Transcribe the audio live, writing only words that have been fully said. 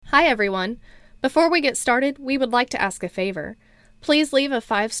Hi, everyone. Before we get started, we would like to ask a favor. Please leave a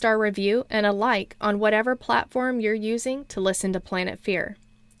 5-star review and a like on whatever platform you're using to listen to Planet Fear.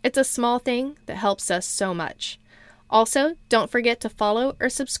 It's a small thing that helps us so much. Also, don't forget to follow or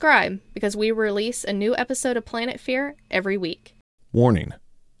subscribe because we release a new episode of Planet Fear every week. Warning: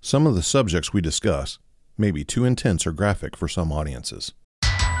 some of the subjects we discuss may be too intense or graphic for some audiences.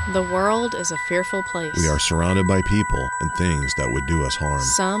 The world is a fearful place. We are surrounded by people and things that would do us harm.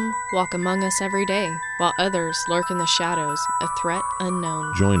 Some walk among us every day, while others lurk in the shadows, a threat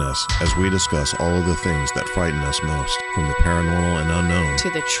unknown. Join us as we discuss all of the things that frighten us most, from the paranormal and unknown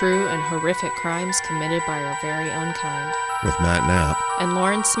to the true and horrific crimes committed by our very own kind. with Matt Knapp And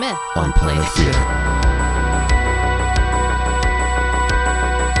Lauren Smith on Planet Fear.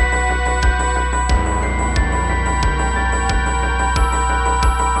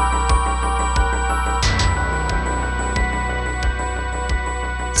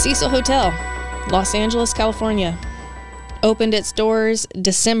 Cecil Hotel, Los Angeles, California. Opened its doors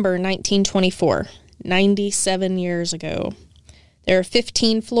December 1924, 97 years ago. There are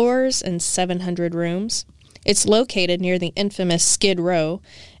 15 floors and 700 rooms. It's located near the infamous Skid Row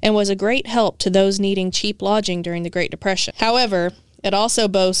and was a great help to those needing cheap lodging during the Great Depression. However, it also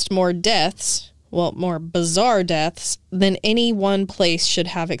boasts more bizarre deaths than any one place should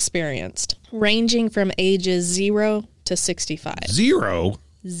have experienced, ranging from ages 0 to 65. Zero?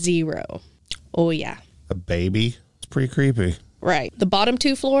 0. Oh, yeah. A baby? It's pretty creepy. Right. The bottom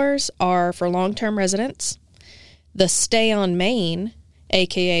 2 floors are for long-term residents. The Stay on Main,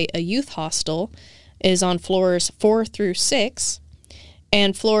 a.k.a. a youth hostel, is on floors 4 through 6,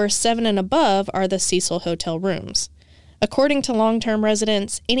 and floors 7 and above are the Cecil Hotel rooms. According to long-term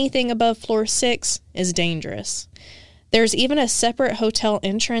residents, anything above floor 6 is dangerous. There's even a separate hotel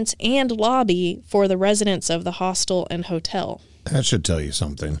entrance and lobby for the residents of the hostel and hotel. That should tell you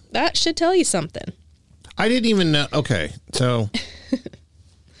something. That should tell you something. I didn't even know. Okay, so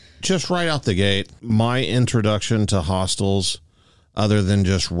just right out the gate, my introduction to hostels, other than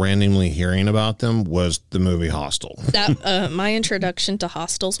just randomly hearing about them, was the movie Hostel. My introduction to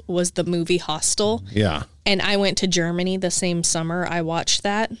hostels was the movie Hostel. Yeah. And I went to Germany the same summer I watched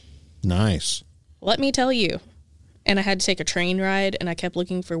that. Nice. Let me tell you. And I had to take a train ride, and I kept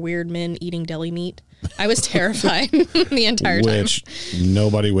looking for weird men eating deli meat. I was terrified the entire time. Which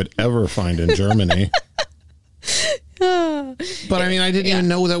nobody would ever find in Germany. But I mean, I didn't even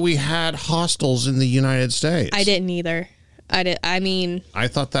know that we had hostels in the United States. I didn't either. I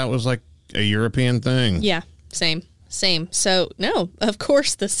thought that was like a European thing. Yeah, same. So, no, of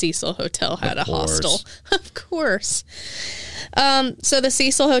course the Cecil Hotel had a hostel. Of course. So the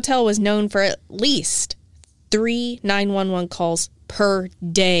Cecil Hotel was known for at least 3 911 calls per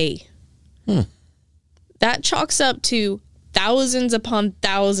day. That chalks up to thousands upon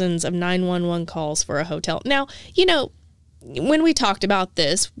thousands of 911 calls for a hotel. Now, you know, when we talked about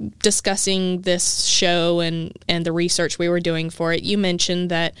this, discussing this show and the research we were doing for it, you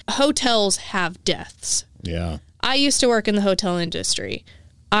mentioned that hotels have deaths. Yeah. I used to work in the hotel industry.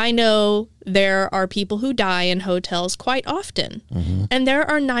 I know there are people who die in hotels quite often, and there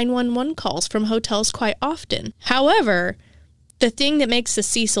are 911 calls from hotels quite often. However, the thing that makes the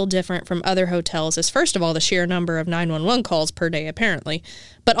Cecil different from other hotels is, first of all, the sheer number of 911 calls per day, apparently,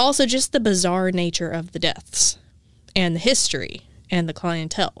 but also just the bizarre nature of the deaths and the history and the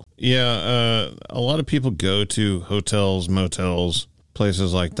clientele. Yeah, a lot of people go to hotels, motels,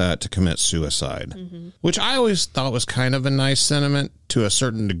 places like that to commit suicide, which I always thought was kind of a nice sentiment to a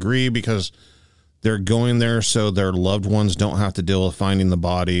certain degree, because they're going there so their loved ones don't have to deal with finding the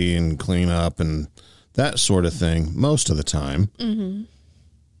body and clean up and that sort of thing most of the time.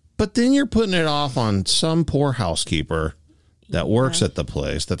 But then you're putting it off on some poor housekeeper that works at the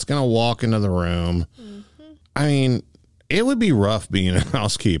place that's going to walk into the room. I mean, it would be rough being a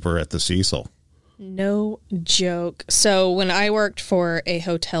housekeeper at the Cecil. No joke. So when I worked for a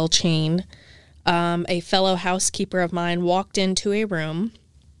hotel chain, a fellow housekeeper of mine walked into a room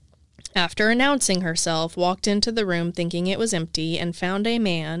after announcing herself, walked into the room thinking it was empty, and found a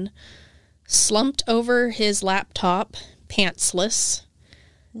man slumped over his laptop, pantsless,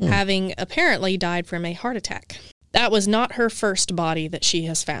 having apparently died from a heart attack. That was not her first body that she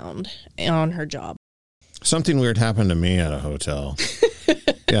has found on her job. Something weird happened to me at a hotel.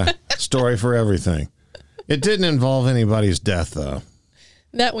 Yeah, story for everything. It didn't involve anybody's death, though.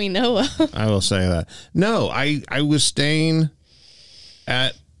 That we know of. I will say that. No, I was staying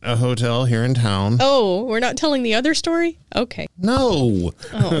at a hotel here in town. Oh, we're not telling the other story? Okay. No.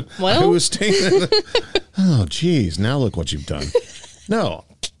 Oh, well. I was staying at oh, geez. Now look what you've done. No.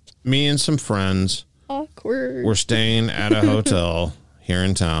 Me and some friends Awkward. were staying at a hotel here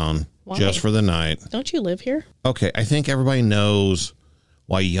in town. Why? Just for the night. Don't you live here? Okay, I think everybody knows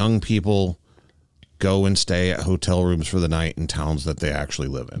why young people go and stay at hotel rooms for the night in towns that they actually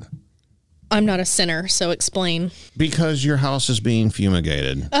live in. I'm not a sinner, so explain. Because your house is being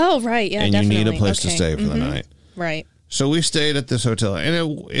fumigated. Oh, right. Yeah, and definitely. you need a place to stay for the night. Right. So we stayed at this hotel,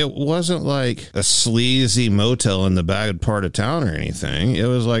 and it wasn't like a sleazy motel in the bad part of town or anything. It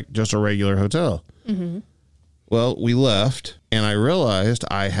was like just a regular hotel. Mm-hmm. Well, we left, and I realized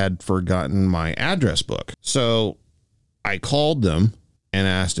I had forgotten my address book. So I called them and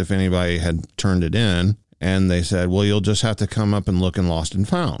asked if anybody had turned it in, and they said, well, you'll just have to come up and look in Lost and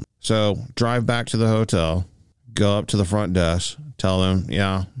Found. So drive back to the hotel, go up to the front desk, tell them,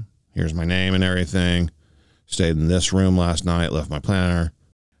 yeah, here's my name and everything. Stayed in this room last night, left my planner.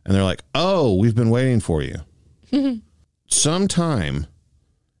 And they're like, oh, we've been waiting for you. Sometime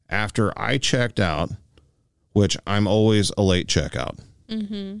after I checked out, which I'm always a late checkout,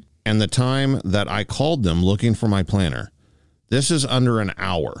 and the time that I called them looking for my planner, this is under an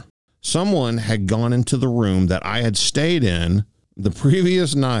hour. Someone had gone into the room that I had stayed in the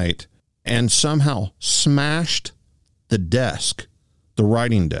previous night and somehow smashed the desk, the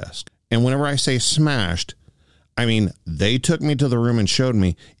writing desk. And whenever I say smashed, I mean, they took me to the room and showed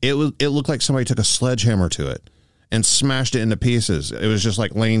me. It looked like somebody took a sledgehammer to it and smashed it into pieces. It was just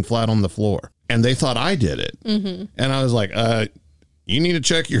like laying flat on the floor. And they thought I did it. Mm-hmm. And I was like, you need to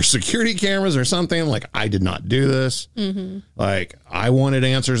check your security cameras or something. Like, I did not do this. Mm-hmm. Like, I wanted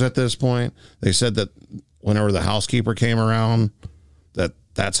answers at this point. They said that whenever the housekeeper came around,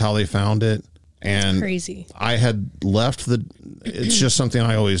 that's how they found it. And that's crazy. I had left it's just something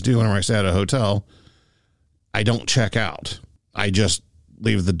I always do whenever I stay at a hotel. I don't check out. I just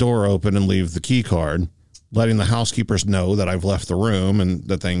leave the door open and leave the key card, letting the housekeepers know that I've left the room and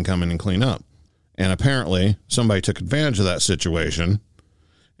that they can come in and clean up. And apparently somebody took advantage of that situation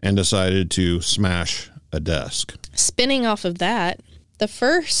and decided to smash a desk. Spinning off of that, the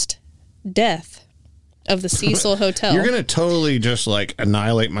first death of the Cecil Hotel. You're going to totally just like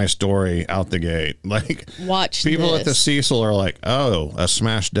annihilate my story out the gate. Like, watch people this. at the Cecil are like, oh, a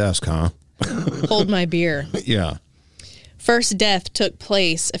smashed desk, huh? Hold my beer. Yeah. First death took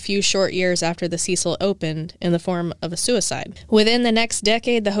place a few short years after the Cecil opened in the form of a suicide. Within the next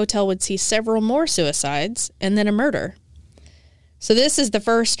decade, the hotel would see several more suicides and then a murder. So this is the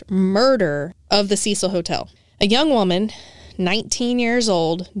first murder of the Cecil Hotel. A young woman, 19 years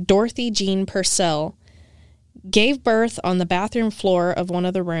old, Dorothy Jean Purcell, gave birth on the bathroom floor of one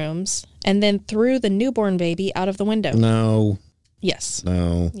of the rooms and then threw the newborn baby out of the window. No. Yes.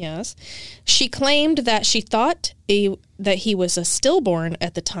 No. Yes. She claimed that she thought that he was a stillborn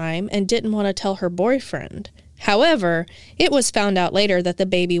at the time and didn't want to tell her boyfriend. However, it was found out later that the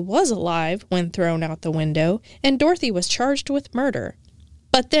baby was alive when thrown out the window, and Dorothy was charged with murder,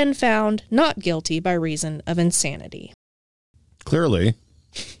 but then found not guilty by reason of insanity. Clearly,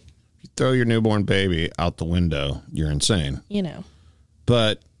 if you throw your newborn baby out the window, you're insane. You know.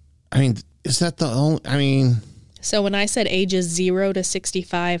 But, I mean, is that the only, So when I said ages 0 to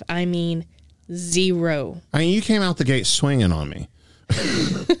 65, I mean 0. I mean, you came out the gate swinging on me.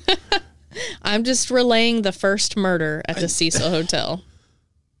 I'm just relaying the first murder at the Cecil Hotel.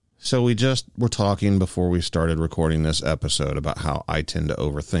 So we just were talking before we started recording this episode about how I tend to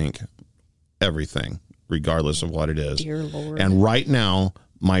overthink everything, regardless of what it is. Dear Lord. And right now,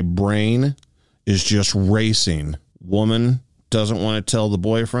 my brain is just racing. Woman doesn't want to tell the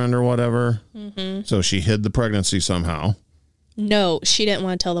boyfriend or whatever. Mm-hmm. So she hid the pregnancy somehow. No, she didn't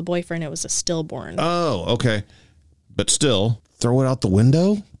want to tell the boyfriend it was a stillborn. Oh, okay. But still, throw it out the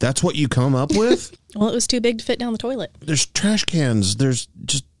window? That's what you come up with? Well, it was too big to fit down the toilet. There's trash cans. There's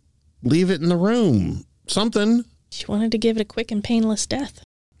just leave it in the room. Something. She wanted to give it a quick and painless death.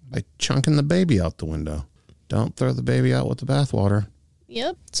 By chunking the baby out the window. Don't throw the baby out with the bathwater.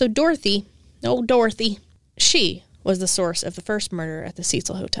 Yep. So Dorothy, she was the source of the first murder at the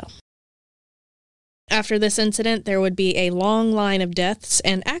Cecil Hotel. After this incident, there would be a long line of deaths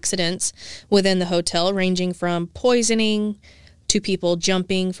and accidents within the hotel, ranging from poisoning to people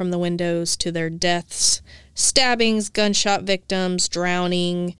jumping from the windows to their deaths, stabbings, gunshot victims,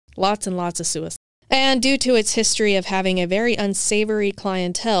 drowning, lots and lots of suicides. And due to its history of having a very unsavory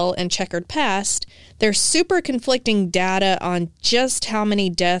clientele and checkered past, there's super conflicting data on just how many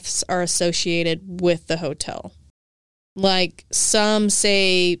deaths are associated with the hotel. Like, some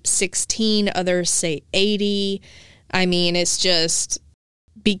say 16, others say 80. I mean, it's just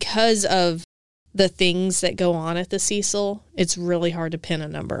because of the things that go on at the Cecil, it's really hard to pin a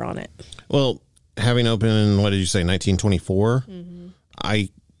number on it. Well, having opened in, what did you say, 1924? Mm-hmm. I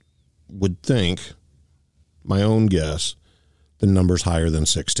would think, my own guess, the number's higher than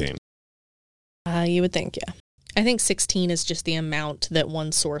 16. You would think, yeah. I think 16 is just the amount that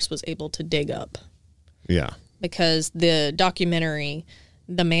one source was able to dig up. Yeah. Because the documentary,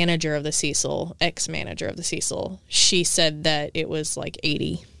 the manager of the Cecil, ex-manager of the Cecil, she said that it was like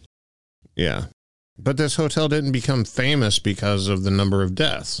 80. Yeah. But this hotel didn't become famous because of the number of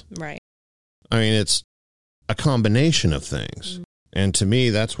deaths. Right. I mean, it's a combination of things. Mm-hmm. And to me,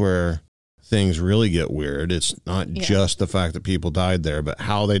 that's where things really get weird. It's not just the fact that people died there, but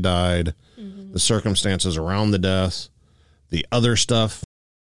how they died, the circumstances around the death, the other stuff.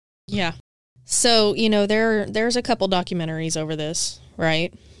 Yeah. So, there's a couple documentaries over this,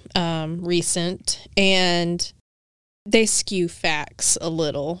 right? Recent, and they skew facts a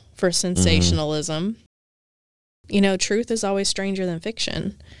little for sensationalism. Truth is always stranger than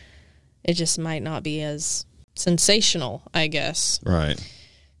fiction. It just might not be as sensational, I guess. Right.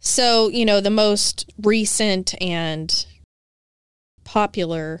 So, the most recent and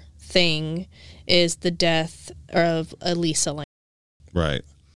popular thing is the death of Elisa Lam. Right.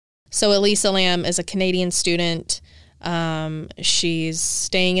 So Elisa Lam is a Canadian student. She's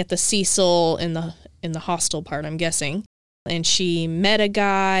staying at the Cecil in the hostel part, I'm guessing. And she met a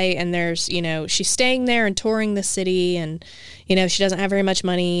guy, and there's, she's staying there and touring the city, and, she doesn't have very much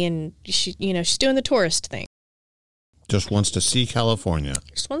money, and she's doing the tourist thing. Just wants to see California.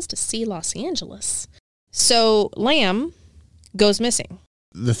 Just wants to see Los Angeles. So Lam goes missing.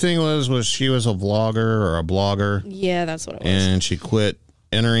 The thing was she was a vlogger or a blogger. Yeah, that's what it was. And she quit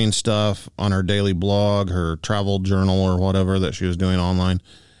entering stuff on her daily blog, her travel journal or whatever that she was doing online.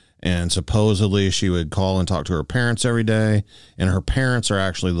 And supposedly she would call and talk to her parents every day. And her parents are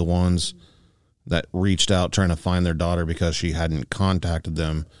actually the ones that reached out trying to find their daughter because she hadn't contacted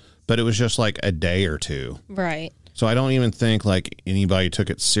them. But it was just like a day or two. Right. So I don't even think like anybody took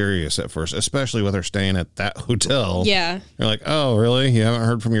it serious at first, especially with her staying at that hotel. Yeah. They're like, oh, really? You haven't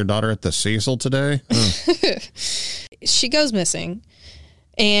heard from your daughter at the Cecil today? Oh. She goes missing,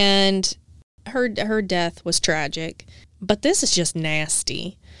 and her death was tragic, but this is just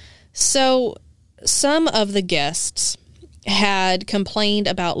nasty. So some of the guests had complained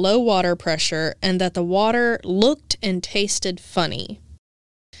about low water pressure and that the water looked and tasted funny.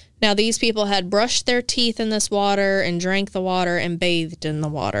 Now, these people had brushed their teeth in this water and drank the water and bathed in the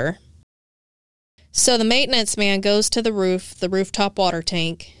water. So the maintenance man goes to the rooftop water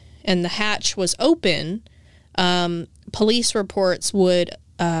tank, and the hatch was open. Police reports would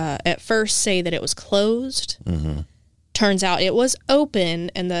at first say that it was closed. Mm-hmm. Turns out it was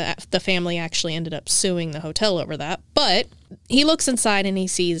open, and the family actually ended up suing the hotel over that. But he looks inside, and he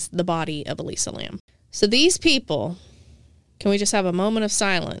sees the body of Elisa Lam. So these people... Can we just have a moment of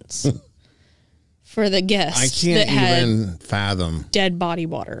silence for the guests? I can't even fathom dead body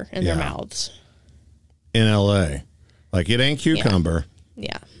water in their mouths. In L.A. Like, it ain't cucumber.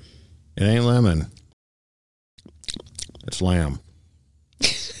 Yeah. It ain't lemon. It's lamb.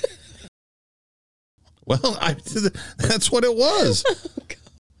 Well, that's what it was. Oh,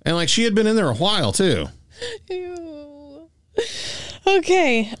 and, like, she had been in there a while, too. Ew.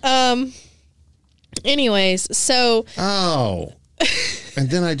 Okay. Anyways, so... Oh. And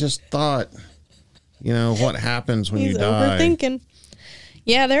then I just thought, what happens when you die? Overthinking.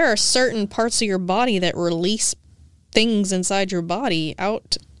 Yeah, there are certain parts of your body that release things inside your body,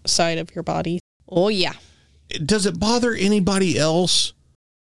 outside of your body. Oh, yeah. Does it bother anybody else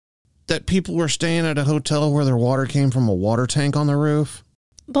that people were staying at a hotel where their water came from a water tank on the roof?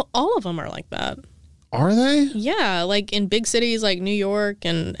 But all of them are like that. Are they? Yeah, like in big cities like New York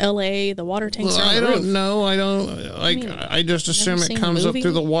and LA, the water tanks are on the roof. I don't know. I just assume it comes up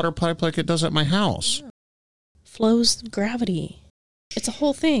through the water pipe like it does at my house. Yeah. Flows gravity. It's a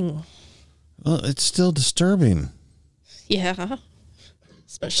whole thing. Well, it's still disturbing. Yeah.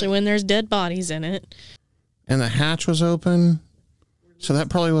 Especially when there's dead bodies in it. And the hatch was open. So that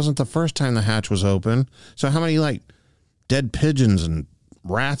probably wasn't the first time the hatch was open. So how many dead pigeons and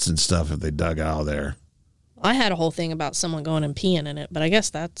rats and stuff have they dug out of there? I had a whole thing about someone going and peeing in it, but I guess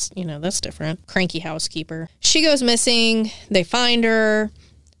that's different. Cranky housekeeper. She goes missing. They find her.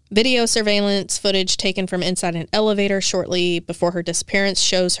 Video surveillance footage taken from inside an elevator shortly before her disappearance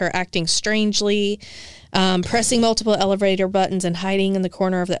shows her acting strangely, pressing multiple elevator buttons and hiding in the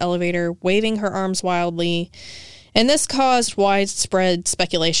corner of the elevator, waving her arms wildly. And this caused widespread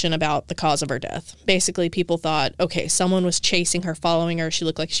speculation about the cause of her death. Basically, people thought, okay, someone was chasing her, following her. She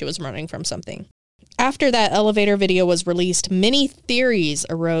looked like she was running from something. After that elevator video was released, many theories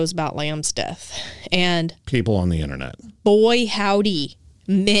arose about Lam's death. And people on the internet. Boy, howdy,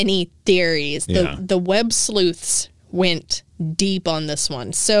 many theories. Yeah. The web sleuths went deep on this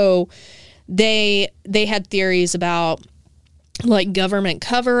one. So they had theories about like government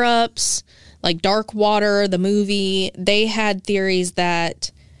cover-ups, like Dark Water, the movie. They had theories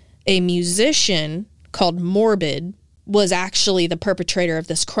that a musician called Morbid was actually the perpetrator of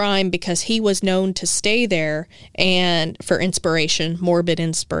this crime because he was known to stay there and for inspiration, morbid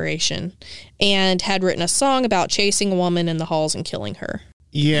inspiration, and had written a song about chasing a woman in the halls and killing her.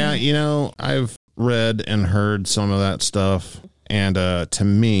 Yeah, you know, I've read and heard some of that stuff, and to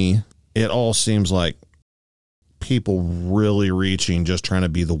me, it all seems like people really reaching, just trying to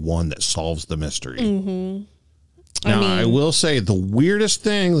be the one that solves the mystery. Mm-hmm. Now, I will say the weirdest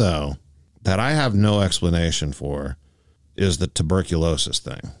thing, though, that I have no explanation for is the tuberculosis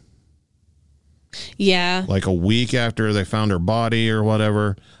thing. Yeah. Like a week after they found her body or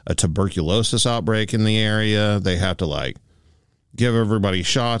whatever, a tuberculosis outbreak in the area. They have to like give everybody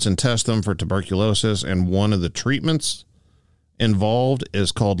shots and test them for tuberculosis. And one of the treatments involved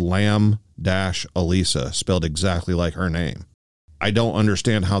is called Lamb-Elisa, spelled exactly like her name. I don't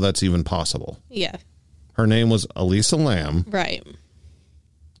understand how that's even possible. Yeah. Her name was Elisa Lam. Right.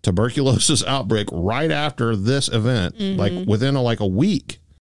 Tuberculosis outbreak right after this event, like within a week.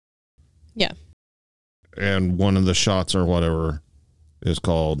 Yeah. And one of the shots or whatever is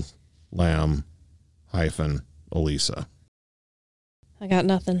called Lamb-Elisa. I got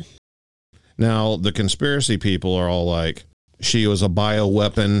nothing. Now, the conspiracy people are all like, she was a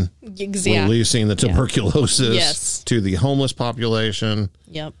bioweapon releasing the tuberculosis to the homeless population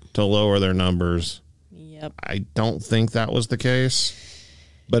to lower their numbers. Yep. I don't think that was the case,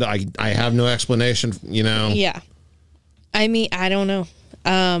 but I have no explanation, you know. Yeah. I mean, I don't know.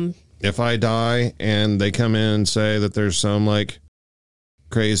 If I die and they come in and say that there's some like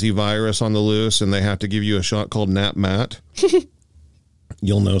crazy virus on the loose and they have to give you a shot called Nap-Mat,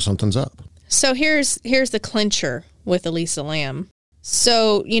 you'll know something's up. So here's the clincher with Elisa Lam.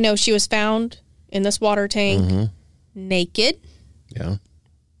 So, you know, she was found in this water tank naked. Yeah.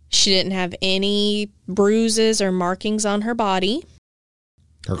 She didn't have any bruises or markings on her body.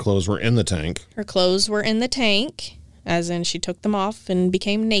 Her clothes were in the tank. Her clothes were in the tank, as in she took them off and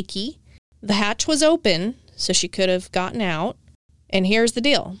became naked. The hatch was open, so she could have gotten out. And here's the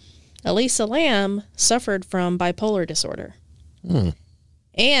deal. Elisa Lam suffered from bipolar disorder.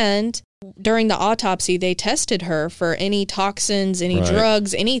 And during the autopsy, they tested her for any toxins, any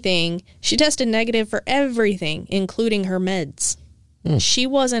drugs, anything. She tested negative for everything, including her meds. She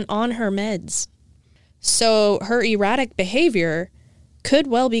wasn't on her meds. So her erratic behavior could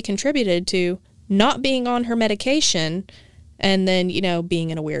well be contributed to not being on her medication and then, you know, being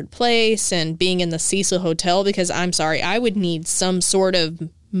in a weird place and being in the Cecil Hotel, because I'm sorry, I would need some sort of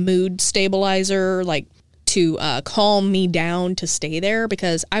mood stabilizer, like to calm me down to stay there,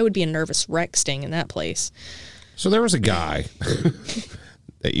 because I would be a nervous wreck staying in that place. So there was a guy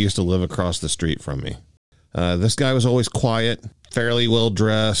that used to live across the street from me. This guy was always quiet, fairly well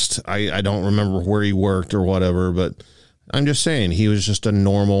dressed. I don't remember where he worked or whatever, but I'm just saying he was just a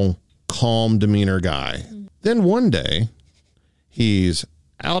normal, calm demeanor guy. Then one day, he's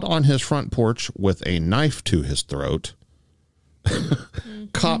out on his front porch with a knife to his throat.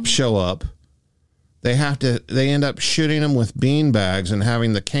 Cops show up. They end up shooting him with bean bags and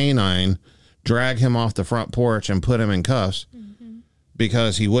having the canine drag him off the front porch and put him in cuffs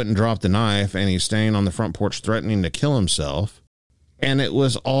because he wouldn't drop the knife and he's staying on the front porch threatening to kill himself. And it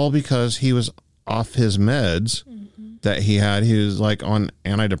was all because he was off his meds that he had. He was like on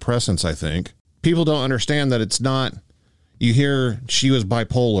antidepressants, I think. People don't understand that it's not, you hear she was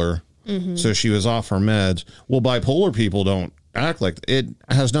bipolar, so she was off her meds. Well, bipolar people don't act like it.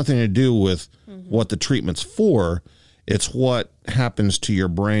 Has nothing to do with what the treatment's for. It's what happens to your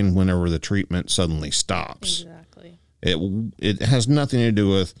brain whenever the treatment suddenly stops. Exactly. It has nothing to do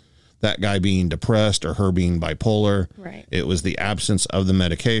with that guy being depressed or her being bipolar. Right. It was the absence of the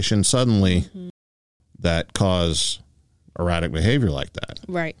medication suddenly that caused erratic behavior like that.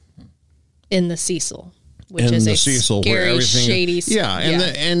 Right. In the Cecil, which in is the a Cecil, scary, where everything, shady. Yeah,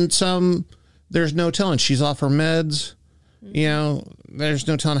 and some, there's no telling. She's off her meds. You know, there's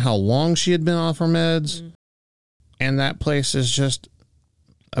no telling how long she had been off her meds. And that place is just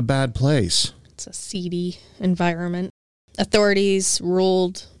a bad place. It's a seedy environment. Authorities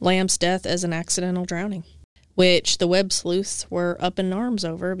ruled Lam's death as an accidental drowning, which the web sleuths were up in arms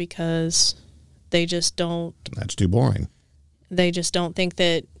over because they just don't. That's too boring. They just don't think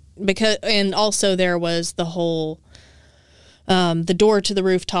that, because, and also there was the whole, the door to the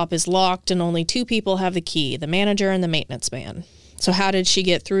rooftop is locked and only two people have the key, the manager and the maintenance man. So how did she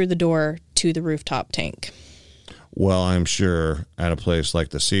get through the door to the rooftop tank? Well, I'm sure at a place like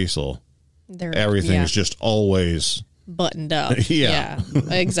the Cecil, everything's just always buttoned up. Yeah.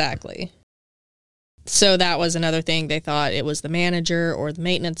 Exactly. So that was another thing. They thought it was the manager or the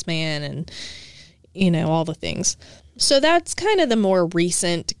maintenance man and, all the things. So that's kind of the more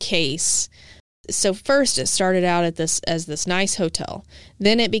recent case. So first it started out as this nice hotel.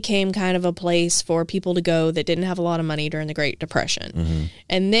 Then it became kind of a place for people to go that didn't have a lot of money during the Great Depression. Mm-hmm.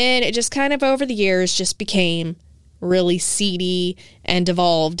 And then it just kind of over the years just became really seedy and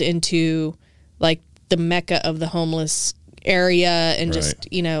devolved into like the mecca of the homeless area and just,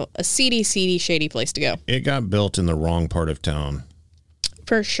 a seedy, shady place to go. It got built in the wrong part of town.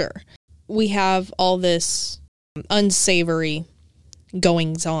 For sure. We have all this unsavory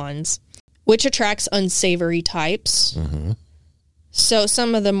goings-ons, which attracts unsavory types. Mm-hmm. So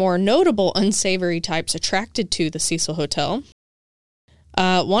some of the more notable unsavory types attracted to the Cecil Hotel,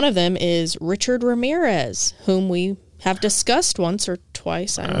 one of them is Richard Ramirez, whom we have discussed once or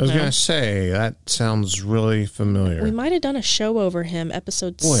twice. I was going to say, that sounds really familiar. We might have done a show over him,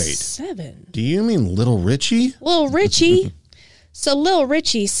 episode 7. Do you mean Little Richie? Little Richie. So Little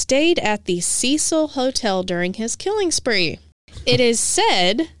Richie stayed at the Cecil Hotel during his killing spree. It is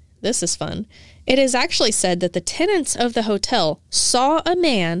said, this is fun, it is actually said that the tenants of the hotel saw a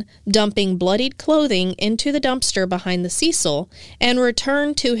man dumping bloodied clothing into the dumpster behind the Cecil and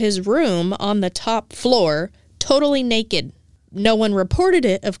returned to his room on the top floor totally naked. No one reported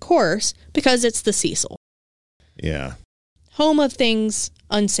it, of course, because it's the Cecil. Yeah. Home of things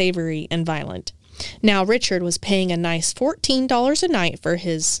unsavory and violent. Now, Richard was paying a nice $14 a night for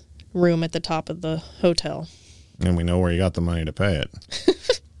his room at the top of the hotel. And we know where he got the money to pay it.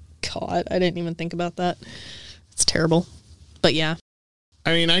 God, I didn't even think about that. It's terrible. But yeah.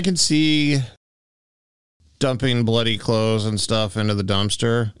 I mean, I can see dumping bloody clothes and stuff into the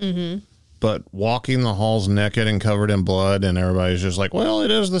dumpster. Mm-hmm. But walking the halls naked and covered in blood and everybody's just like, well,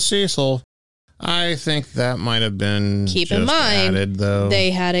 it is the Cecil. I think that might have been Keep in mind, added, though.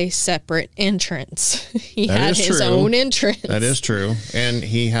 They had a separate entrance. He had his own entrance. That is true. And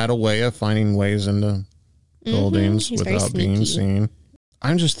he had a way of finding ways into buildings without being seen.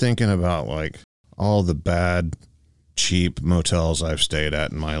 I'm just thinking about, like, all the bad, cheap motels I've stayed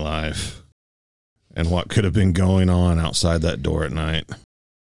at in my life and what could have been going on outside that door at night.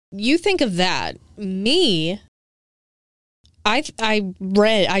 You think of that. Me, I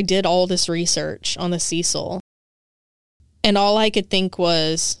did all this research on the Cecil, and all I could think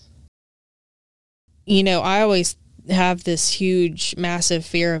was, I always have this huge, massive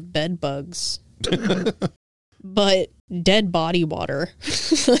fear of bed bugs, but dead body water,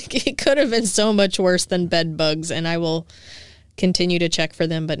 like it could have been so much worse than bed bugs, and I will continue to check for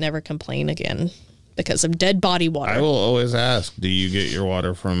them, but never complain again. Because of dead body water. I will always ask, do you get your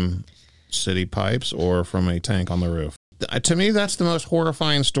water from city pipes or from a tank on the roof? To me, that's the most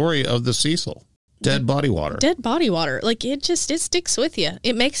horrifying story of the Cecil. Dead body water. Dead body water. Like, it sticks with you.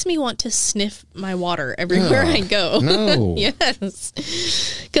 It makes me want to sniff my water everywhere I go. No. Yes.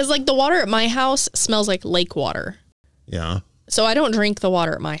 Because, like, the water at my house smells like lake water. Yeah. So I don't drink the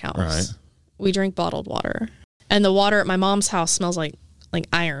water at my house. Right. We drink bottled water. And the water at my mom's house smells like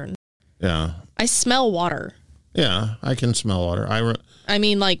iron. Yeah. I smell water. Yeah, I can smell water. I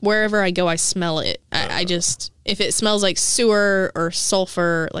mean, like, wherever I go, I smell it. I just, if it smells like sewer or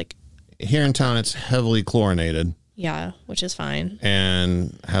sulfur, like... Here in town, it's heavily chlorinated. Yeah, which is fine.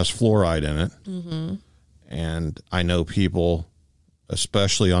 And has fluoride in it. Mm-hmm. And I know people,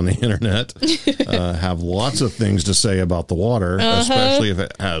 especially on the internet, have lots of things to say about the water, especially if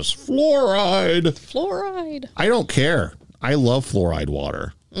it has fluoride. Fluoride. I don't care. I love fluoride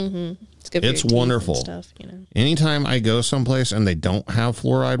water. Mm-hmm. It's good for it's your teeth wonderful. And stuff, Anytime I go someplace and they don't have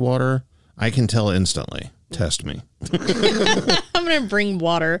fluoride water, I can tell instantly. Test me. I'm going to bring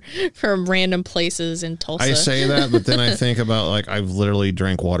water from random places in Tulsa. I say that, but then I think about, like, I've literally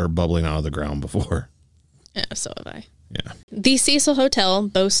drank water bubbling out of the ground before. Yeah, so have I. Yeah. The Cecil Hotel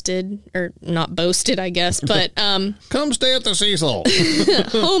boasted, or not boasted, I guess, but... Come stay at the Cecil.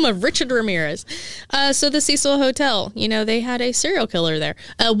 Home of Richard Ramirez. So the Cecil Hotel, they had a serial killer there.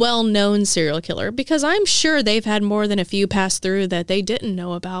 A well-known serial killer, because I'm sure they've had more than a few pass through that they didn't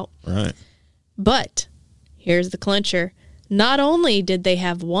know about. Right. But here's the clincher. Not only did they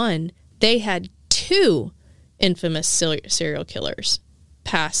have one, they had two infamous serial killers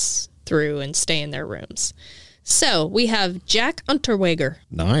pass through and stay in their rooms. So we have Jack Unterweger.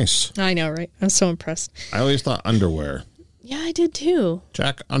 Nice. I know, right? I'm so impressed. I always thought underwear. Yeah, I did too.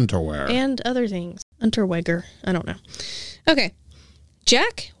 Jack Unterweger. And other things. Unterweger. I don't know. Okay.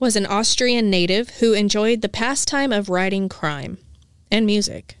 Jack was an Austrian native who enjoyed the pastime of writing crime and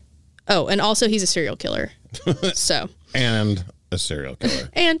music. Oh, and also he's a serial killer. So. And a serial killer.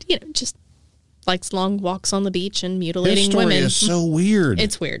 And, just likes long walks on the beach and mutilating His story women. is so weird.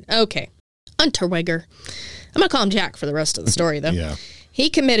 It's weird. Okay. Unterweger. I'm going to call him Jack for the rest of the story, though. Yeah. He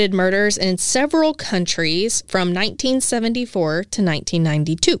committed murders in several countries from 1974 to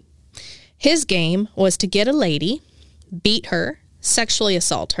 1992. His game was to get a lady, beat her, sexually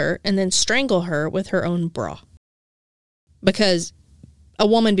assault her, and then strangle her with her own bra. Because a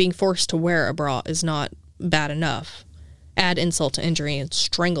woman being forced to wear a bra is not bad enough. Add insult to injury and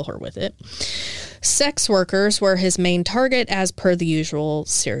strangle her with it. Sex workers were his main target as per the usual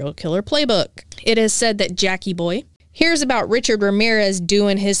serial killer playbook. It is said that Jackie Boy hears about Richard Ramirez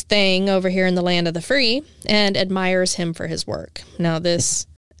doing his thing over here in the land of the free and admires him for his work. Now this,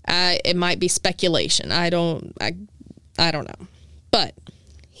 it might be speculation. I don't know. But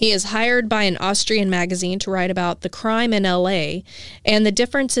he is hired by an Austrian magazine to write about the crime in LA and the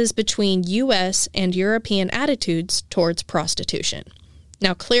differences between U.S. and European attitudes towards prostitution.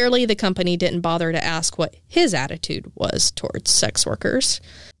 Now, clearly, the company didn't bother to ask what his attitude was towards sex workers.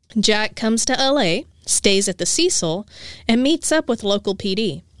 Jack comes to L.A., stays at the Cecil, and meets up with local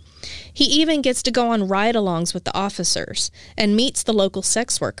PD. He even gets to go on ride-alongs with the officers and meets the local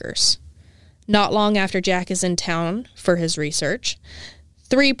sex workers. Not long after Jack is in town for his research,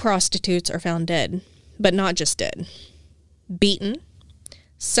 3 prostitutes are found dead, but not just dead. Beaten,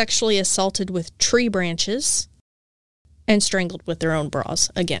 sexually assaulted with tree branches, and strangled with their own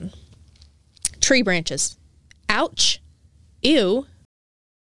bras again. Tree branches. Ouch. Ew.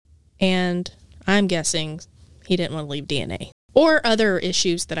 And I'm guessing he didn't want to leave DNA. Or other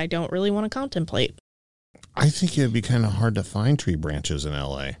issues that I don't really want to contemplate. I think it'd be kind of hard to find tree branches in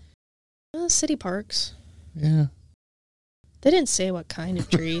LA. City parks. Yeah. They didn't say what kind of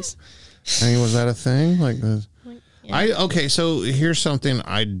trees. I mean, was that a thing? Yeah. Okay, so here's something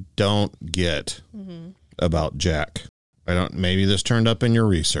I don't get about Jack. Maybe this turned up in your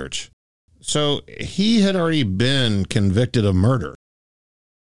research. So he had already been convicted of murder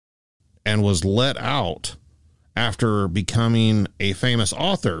and was let out after becoming a famous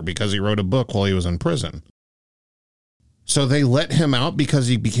author because he wrote a book while he was in prison. So they let him out because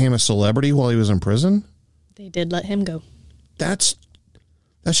he became a celebrity while he was in prison? They did let him go. That's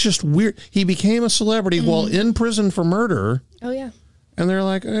just weird. He became a celebrity while in prison for murder. Oh, yeah. And they're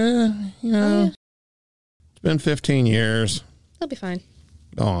like, it's been 15 years. He'll be fine.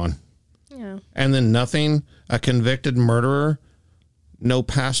 Go on. Yeah. And then nothing, a convicted murderer, no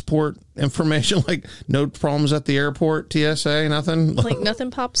passport information, like no problems at the airport, TSA, nothing. Like nothing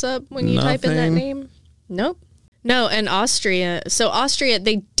pops up when you type in that name? Nope. No, and Austria,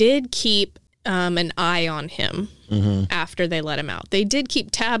 they did keep an eye on him after they let him out. They did keep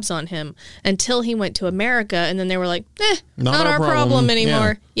tabs on him until he went to America, and then they were like, not our problem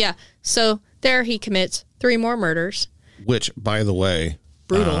anymore. Yeah. So there he commits 3 more murders. Which, by the way,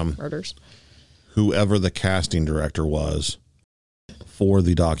 brutal murders. Whoever the casting director was for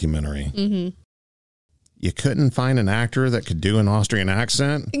the documentary, you couldn't find an actor that could do an Austrian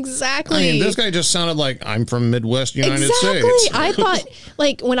accent. Exactly. I mean, this guy just sounded like, I'm from Midwest United States. I thought,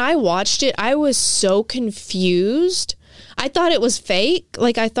 like, when I watched it, I was so confused. I thought it was fake.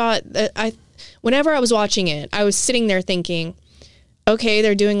 Like, I thought that whenever I was watching it, I was sitting there thinking, okay,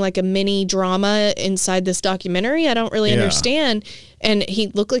 they're doing like a mini drama inside this documentary. I don't really understand. And he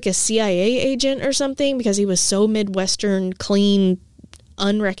looked like a CIA agent or something because he was so Midwestern, clean,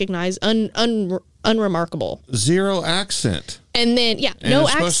 unrecognized, unremarkable. Zero accent. And then, no accent.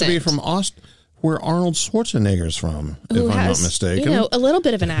 It's supposed to be from where Arnold Schwarzenegger's from, if I'm not mistaken. A little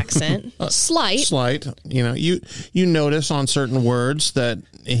bit of an accent. Slight. You notice on certain words that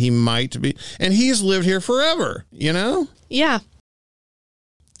he might be, and he's lived here forever, Yeah.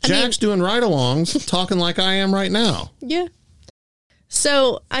 Jack's doing ride-alongs, talking like I am right now. Yeah.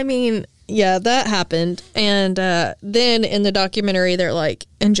 So, that happened. And then in the documentary, they're like,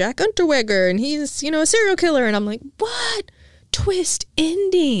 and Jack Unterweger, and he's, a serial killer. And I'm like, what? Twist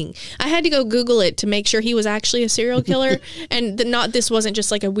ending. I had to go Google it to make sure he was actually a serial killer. And this wasn't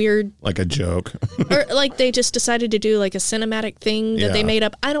just like a weird... Like a joke. Or like they just decided to do like a cinematic thing that they made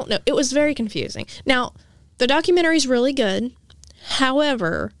up. I don't know. It was very confusing. Now, the documentary's really good.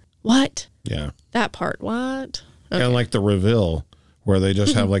 However, what? Yeah. That part, what? Okay. And like the reveal where they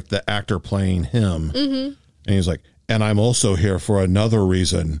just have like the actor playing him. And he's like, and I'm also here for another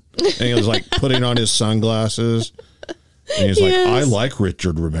reason. And he was like putting on his sunglasses. And he's like, I like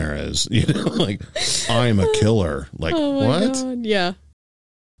Richard Ramirez. Like, I'm a killer. Like, what? God. Yeah.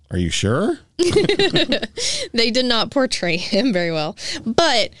 Are you sure? They did not portray him very well.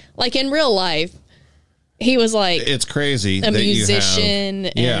 But like in real life, he was like, it's crazy. A musician.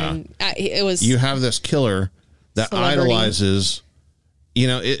 It was. You have this killer that celebrity. Idolizes.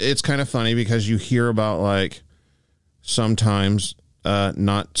 It's kind of funny because you hear about like sometimes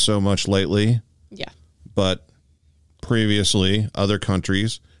not so much lately, Yeah. but previously other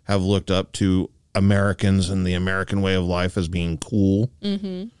countries have looked up to Americans and the American way of life as being cool.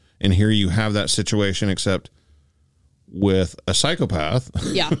 Mm-hmm. And here you have that situation, except with a psychopath.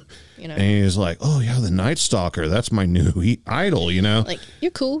 Yeah. You know, And he's like, oh, yeah, the Night Stalker. That's my new idol, you know? like,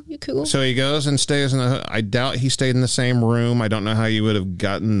 you're cool. You're cool. So he goes and stays I doubt he stayed in the same room. I don't know how you would have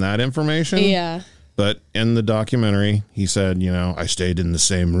gotten that information. Yeah. But in the documentary, he said, you know, I stayed in the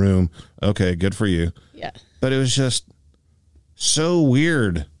same room. Okay, good for you. Yeah. But it was just so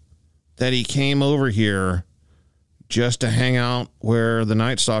weird that he came over here just to hang out where the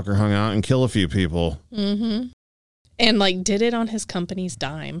Night Stalker hung out and kill a few people. Mm-hmm. And, like, did it on his company's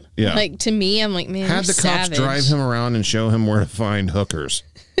dime. Yeah. Like, to me, I'm like, man, Had the cops drive him around and show him where to find hookers.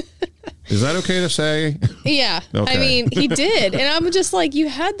 Is that okay to say? Yeah. Okay. I mean, he did. And I'm just like, you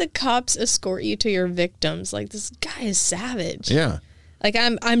had the cops escort you to your victims. Like, this guy is savage. Yeah. Like,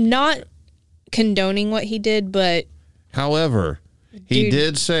 I'm not condoning what he did, but... However, he Dude.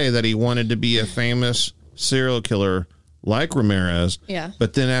 did say that he wanted to be a famous serial killer like Ramirez. Yeah.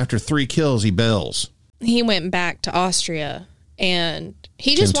 But then after 3 kills, he bails. He went back to Austria and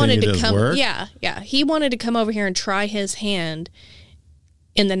he just Continued wanted to his come. work? Yeah. He wanted to come over here and try his hand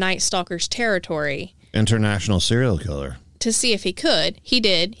in the Night Stalker's territory International serial killer. to see if he could. He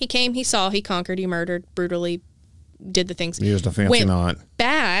did. He came, he saw, he conquered, he murdered, brutally did the things. He used a fancy Went knot.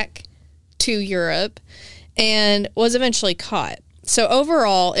 back to Europe and was eventually caught. So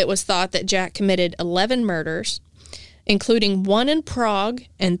overall, it was thought that Jack committed 11 murders, including 1 in Prague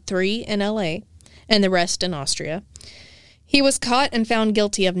and 3 in LA, and the rest in Austria. He was caught and found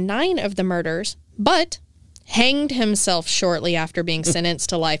guilty of 9 of the murders, but hanged himself shortly after being sentenced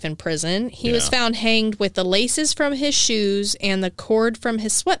to life in prison. He was Yeah. found hanged with the laces from his shoes and the cord from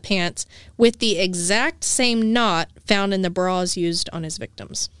his sweatpants with the exact same knot found in the bras used on his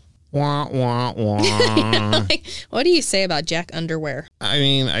victims. Wah, wah, wah. Like, what do you say about Jack underwear? I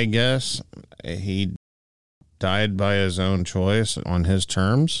mean, I guess he died by his own choice on his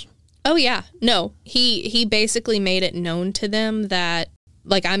terms. Oh yeah, no. He basically made it known to them that,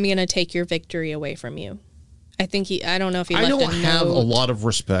 like, I'm gonna take your victory away from you. I think I don't know if he I left don't have a note. lot of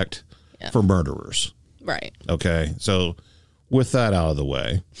respect for murderers. Right. Okay, so with that out of the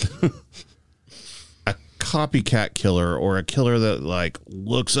way, a copycat killer or a killer that like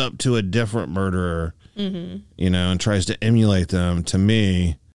looks up to a different murderer, you know, and tries to emulate them, to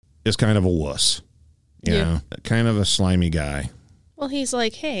me, is kind of a wuss. You Yeah. know, kind of a slimy guy. Well, he's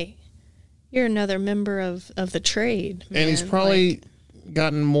like, hey, you're another member of the trade. And he's man. probably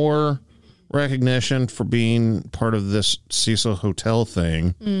gotten more recognition for being part of this Cecil Hotel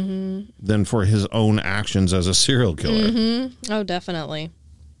thing than for his own actions as a serial killer. Oh, definitely.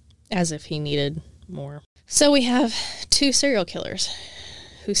 As if he needed more. So we have 2 serial killers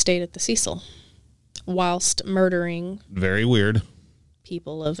who stayed at the Cecil whilst murdering Very weird.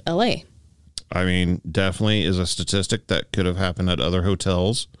 people of LA. I mean, definitely is a statistic that could have happened at other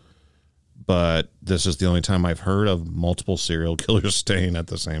hotels, but this is the only time I've heard of multiple serial killers staying at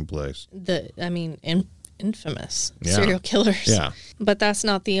the same place. Infamous Yeah. serial killers. Yeah. But that's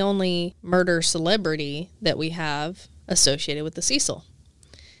not the only murder celebrity that we have associated with the Cecil.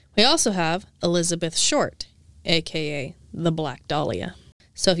 We also have Elizabeth Short, a.k.a. the Black Dahlia.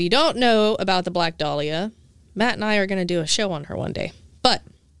 So if you don't know about the Black Dahlia, Matt and I are going to do a show on her one day. But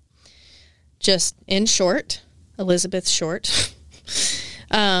just in short, Elizabeth Short,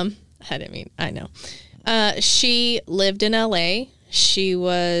 I know. She lived in L.A. She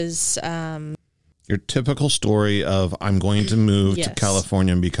was... Your typical story of I'm going to move to Yes.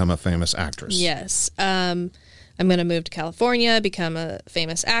 California and become a famous actress. Yes. I'm going to move to California, become a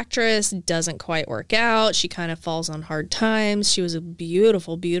famous actress. Doesn't quite work out. She kind of falls on hard times. She was a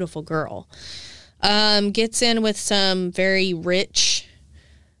beautiful, beautiful girl. Gets in with some very rich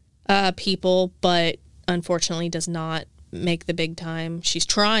people, but unfortunately does not make the big time. She's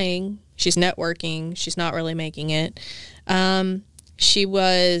trying. She's networking. She's not really making it. She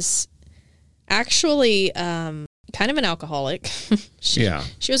was actually kind of an alcoholic. She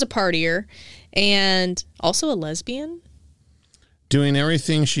was a partier and also a lesbian. Doing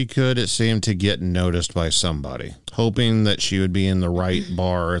everything she could, it seemed, to get noticed by somebody, hoping that she would be in the right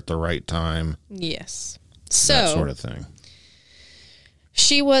bar at the right time. Yes. So That sort of thing.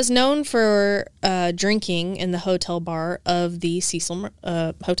 she was known for drinking in the hotel bar of the Cecil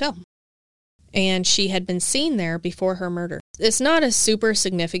Hotel. And she had been seen there before her murder. It's not a super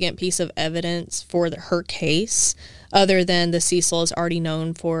significant piece of evidence for her case, other than the Cecil is already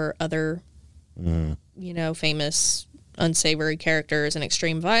known for other, famous unsavory characters and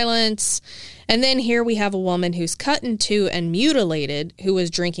extreme violence. And then here we have a woman who's cut in two and mutilated who was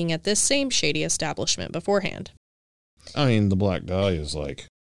drinking at this same shady establishment beforehand. I mean, the Black Dahlia is like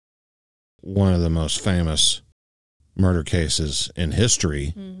one of the most famous murder cases in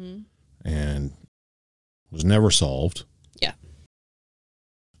history, and was never solved. Yeah.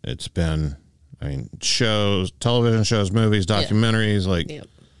 It's been, I mean, shows, television shows, movies, documentaries,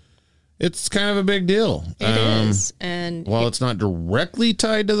 it's kind of a big deal. It is. And while it's not directly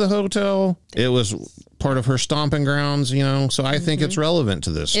tied to the hotel, it was part of her stomping grounds, so I think it's relevant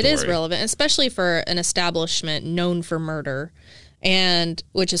to this story. It is relevant, especially for an establishment known for murder, and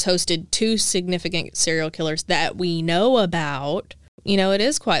which has hosted two significant serial killers that we know about. It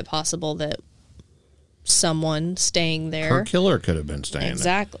is quite possible that someone staying there. Her killer could have been staying there.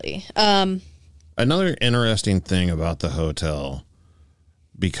 Exactly. Another interesting thing about the hotel,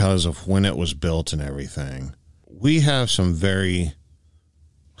 because of when it was built and everything, we have some very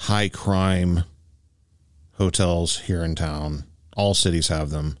high crime hotels here in town. All cities have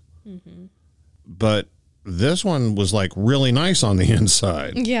them. But this one was like really nice on the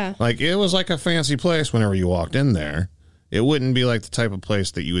inside. Yeah. Like it was like a fancy place whenever you walked in there. It wouldn't be like the type of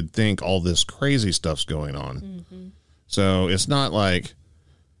place that you would think all this crazy stuff's going on. So it's not like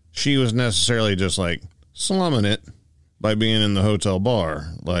she was necessarily just like slumming it by being in the hotel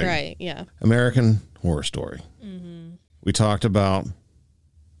bar. Like, right, yeah. American Horror Story. We talked about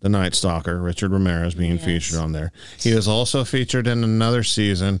the Night Stalker, Richard Ramirez, being featured on there. He was also featured in another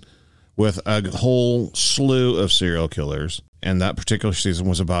season with a whole slew of serial killers. And that particular season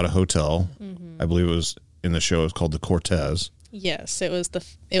was about a hotel. I believe it was in the show, it was called the Cortez. Yes, it was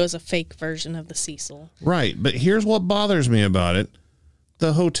a fake version of the Cecil. Right, but here's what bothers me about it.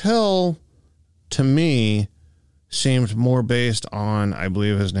 The hotel, to me, seemed more based on, I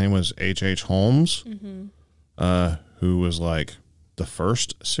believe his name was H.H. Holmes, who was like the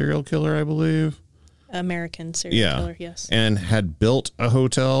first serial killer, I believe. American serial killer, yes. And had built a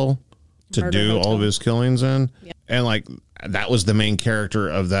hotel to Murder do hotel. all of his killings in. Yep. And like that was the main character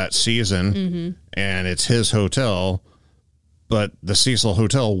of that season. And it's his hotel, but the Cecil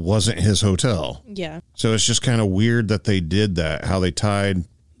Hotel wasn't his hotel. Yeah. So it's just kind of weird that they did that, how they tied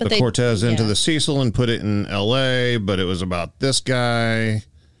the Cortez into the Cecil and put it in L.A., but it was about this guy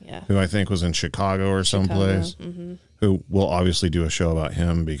who I think was in Chicago or someplace, who will obviously do a show about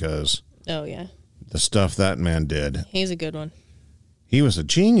him because the stuff that man did. He's a good one. He was a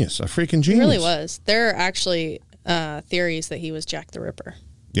genius, a freaking genius. He really was. There are actually theories that he was Jack the Ripper.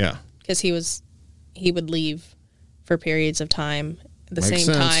 Yeah. Because he would leave for periods of time. At the Makes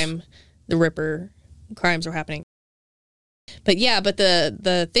same sense. time, the Ripper crimes were happening. But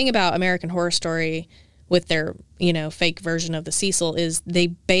the thing about American Horror Story with their, fake version of the Cecil is they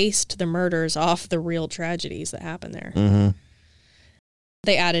based the murders off the real tragedies that happened there.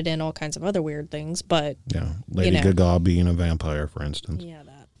 They added in all kinds of other weird things, but... Yeah, Lady Gaga being a vampire, for instance. Yeah,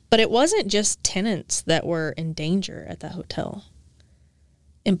 that. But it wasn't just tenants that were in danger at that hotel.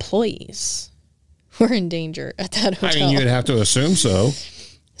 Employees were in danger at that hotel. I mean, you'd have to assume so.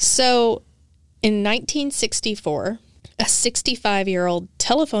 So, in 1964, a 65-year-old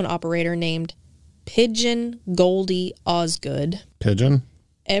telephone operator named Pigeon Goldie Osgood. Pigeon?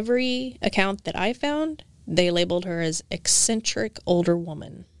 Every account that I found, they labeled her as eccentric older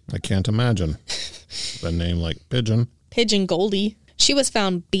woman. I can't imagine a name like Pigeon. Pigeon Goldie. She was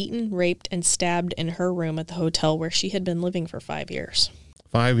found beaten, raped, and stabbed in her room at the hotel where she had been living for 5 years.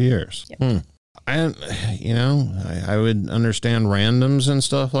 5 years. Yep. I would understand randoms and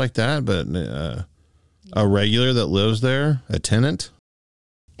stuff like that, but a regular that lives there, a tenant.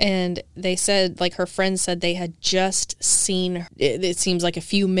 And they said, like her friends said, they had just seen her, it seems like a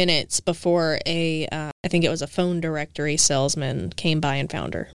few minutes before I think it was a phone directory salesman came by and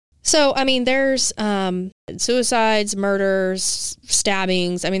found her. So, I mean, there's suicides, murders,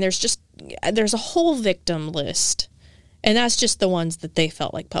 stabbings. I mean, there's a whole victim list. And that's just the ones that they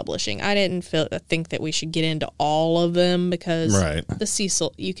felt like publishing. I didn't think that we should get into all of them because the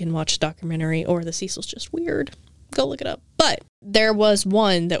Cecil, you can watch a documentary or the Cecil's just weird. Go look it up. But there was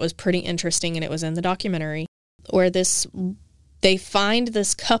one that was pretty interesting, and it was in the documentary, where they find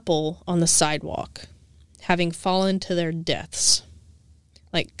this couple on the sidewalk having fallen to their deaths.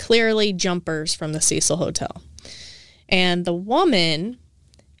 Like clearly jumpers from the Cecil Hotel. And the woman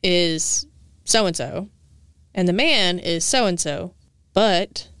is so-and-so, and the man is so-and-so,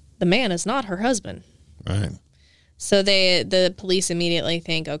 but the man is not her husband. Right. So the police immediately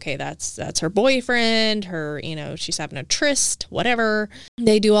think, okay, that's her boyfriend, she's having a tryst, whatever.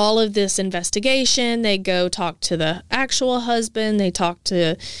 They do all of this investigation. They go talk to the actual husband. They talk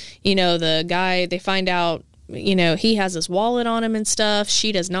to, the guy. They find out, he has his wallet on him and stuff.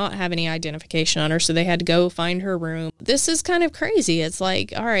 She does not have any identification on her, so they had to go find her room. This is kind of crazy. It's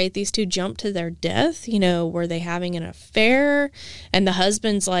like, all right, these two jumped to their death. Were they having an affair? And the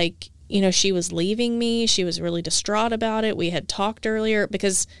husband's like, she was leaving me. She was really distraught about it. We had talked earlier,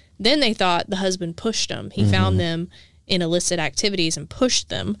 because then they thought the husband pushed them. He found them in illicit activities and pushed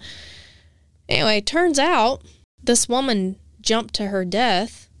them. Anyway, it turns out this woman jumped to her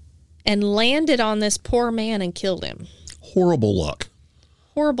death and landed on this poor man and killed him. Horrible luck.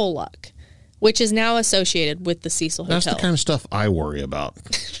 Horrible luck, which is now associated with the Cecil Hotel. That's the kind of stuff I worry about.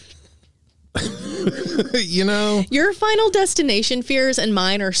 Your Final Destination fears and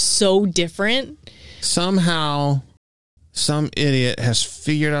mine are so different. Somehow, some idiot has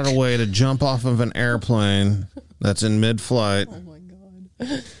figured out a way to jump off of an airplane that's in mid-flight. Oh, my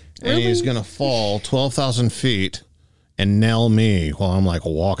God. And he's going to fall 12,000 feet and nail me while I'm like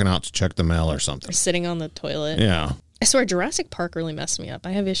walking out to check the mail or something. Or sitting on the toilet. Yeah. I swear, Jurassic Park really messed me up.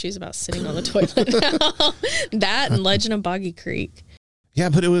 I have issues about sitting on the toilet now. That and Legend of Boggy Creek. Yeah,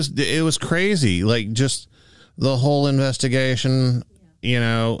 but it was crazy. Like, just the whole investigation,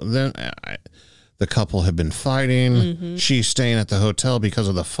 then the couple had been fighting. Mm-hmm. She's staying at the hotel because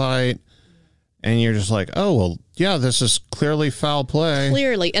of the fight. And you're just like, oh, well, yeah, this is clearly foul play.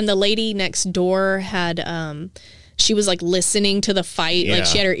 Clearly. And the lady next door had, she was like listening to the fight. Yeah. Like,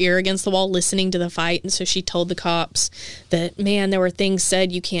 she had her ear against the wall listening to the fight. And so she told the cops that, man, there were things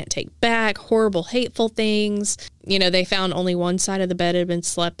said you can't take back, horrible, hateful things. They found only one side of the bed had been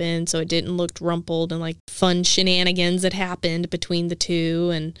slept in, so it didn't look rumpled, and like fun shenanigans that happened between the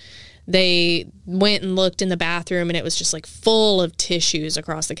two. And they went and looked in the bathroom, and it was just like full of tissues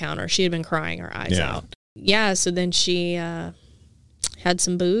across the counter. She had been crying her eyes out. Yeah, so then she had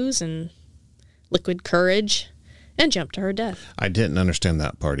some booze and liquid courage and jumped to her death. I didn't understand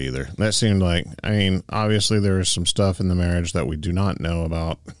that part either. That seemed like, obviously there was some stuff in the marriage that we do not know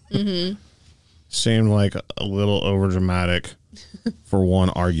about. Mm-hmm. Seemed like a little overdramatic for one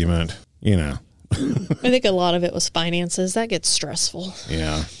argument, I think a lot of it was finances. That gets stressful.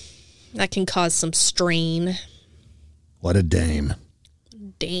 Yeah. That can cause some strain. What a dame.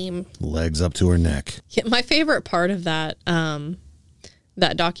 Legs up to her neck. Yeah, my favorite part of that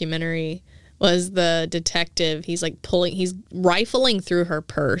that documentary was the detective. He's like he's rifling through her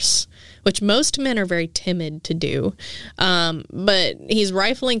purse, which most men are very timid to do. But he's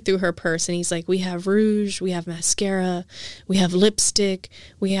rifling through her purse, and he's like, we have rouge, we have mascara, we have lipstick,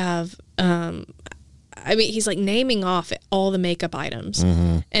 we have, he's like naming off all the makeup items.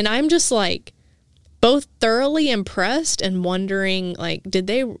 Mm-hmm. And I'm just like, both thoroughly impressed and wondering, like, did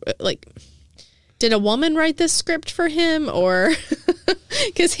a woman write this script for him, or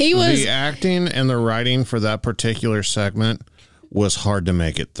because he was... The acting and the writing for that particular segment was hard to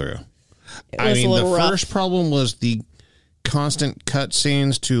make it through. The rough. First problem was the constant cut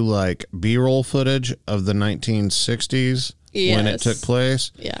scenes to like B-roll footage of the 1960s when it took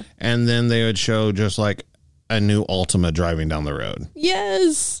place. Yeah. And then they would show just like a new Altima driving down the road.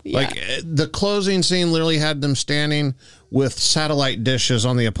 Yes. Yeah. Like the closing scene literally had them standing with satellite dishes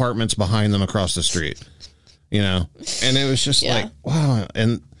on the apartments behind them across the street, and it was just like, wow.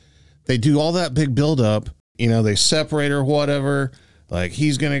 And they do all that big buildup, they separate or whatever. Like,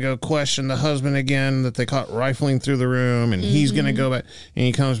 he's going to go question the husband again that they caught rifling through the room, and he's going to go back, and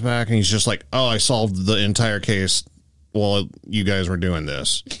he comes back and he's just like, oh, I solved the entire case while you guys were doing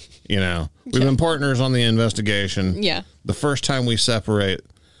this. We've been partners on the investigation. Yeah. The first time we separate,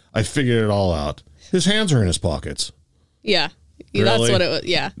 I figured it all out. His hands are in his pockets. Yeah. Really? That's what it was.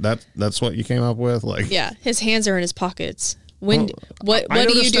 Yeah. That's what you came up with? Like, yeah. His hands are in his pockets. What do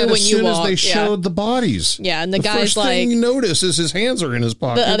you do when you walk? As soon as they showed the bodies. Yeah, and the guy's first thing you notice is his hands are in his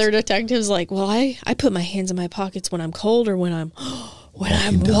pockets. The other detective's like, well, I put my hands in my pockets when I'm cold or when I'm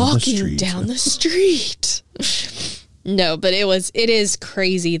walking down the street. No, but it is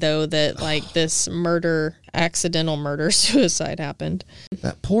crazy though that like this accidental murder suicide happened.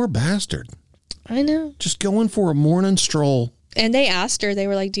 That poor bastard. I know. Just going for a morning stroll. And they asked her, they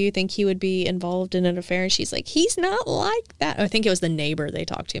were like, do you think he would be involved in an affair? And she's like, he's not like that. I think it was the neighbor they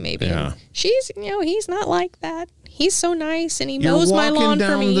talked to maybe. Yeah. She's, he's not like that. He's so nice and he mows my lawn for me.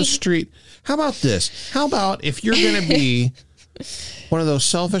 You're walking down the street. How about this? How about if you're going to be one of those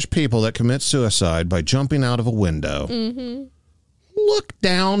selfish people that commit suicide by jumping out of a window, look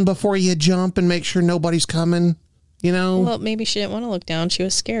down before you jump and make sure nobody's coming, Well, maybe she didn't want to look down. She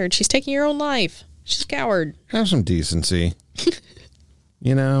was scared. She's taking her own life. She's a coward. Have some decency.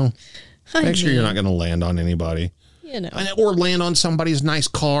 Make sure you're not going to land on anybody. Or land on somebody's nice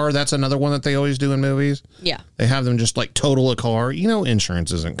car. That's another one that they always do in movies. Yeah. They have them just like total a car.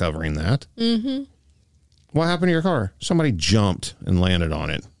 Insurance isn't covering that. Mm-hmm. What happened to your car? Somebody jumped and landed on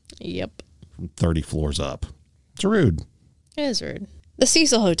it Yep. from 30 floors up. It's rude. It is rude. The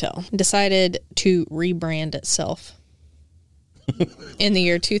Cecil Hotel decided to rebrand itself in the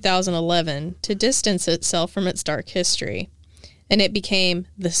year 2011 to distance itself from its dark history. And it became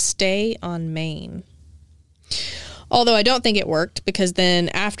the Stay on Main. Although I don't think it worked, because then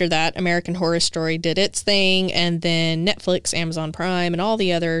after that, American Horror Story did its thing, and then Netflix, Amazon Prime, and all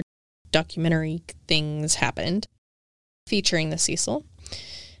the other documentary things happened featuring the Cecil.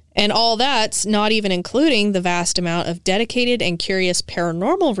 And all that's not even including the vast amount of dedicated and curious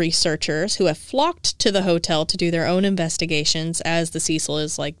paranormal researchers who have flocked to the hotel to do their own investigations, as the Cecil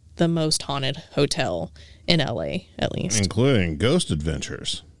is like the most haunted hotel in LA, at least. Including Ghost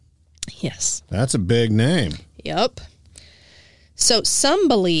Adventures. Yes. That's a big name. Yep. So some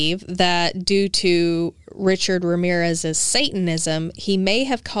believe that due to Richard Ramirez's Satanism, he may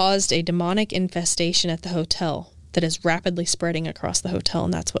have caused a demonic infestation at the hotel that is rapidly spreading across the hotel,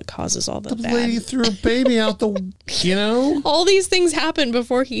 and that's what causes all the bad. Lady threw a baby out the, All these things happened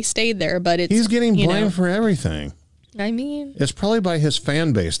before he stayed there, but he's getting blamed for everything. I mean, it's probably by his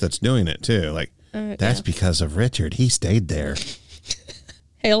fan base that's doing it too. Like, that's because of Richard. He stayed there.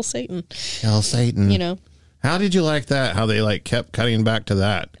 Hail Satan. Hail Satan. How did you like that? How they kept cutting back to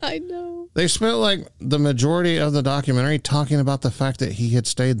that? I know. They spent the majority of the documentary talking about the fact that he had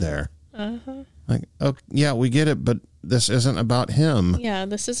stayed there. Uh-huh. Oh, yeah, we get it, but this isn't about him. Yeah,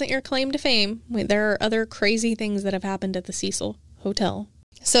 this isn't your claim to fame. There are other crazy things that have happened at the Cecil Hotel.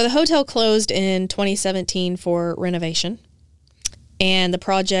 So the hotel closed in 2017 for renovation, and the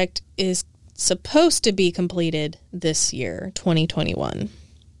project is supposed to be completed this year, 2021.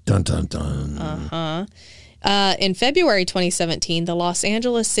 Dun, dun, dun. Uh-huh. In February 2017, the Los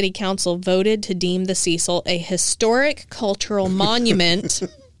Angeles City Council voted to deem the Cecil a historic cultural monument.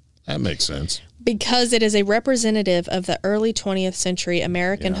 That makes sense. Because it is a representative of the early 20th century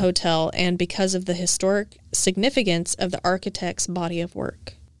American hotel, and because of the historic significance of the architect's body of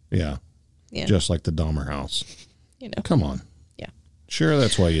work. Yeah. Just like the Dahmer house. Come on. Yeah. Sure,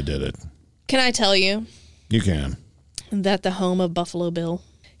 that's why you did it. Can I tell you? You can. That the home of Buffalo Bill,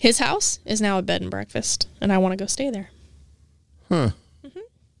 his house is now a bed and breakfast, and I want to go stay there. Huh. Mm-hmm.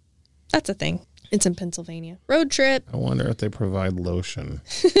 That's a thing. It's in Pennsylvania. Road trip. I wonder if they provide lotion.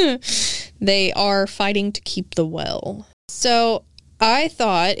 They are fighting to keep the well. So I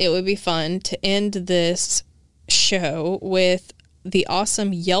thought it would be fun to end this show with the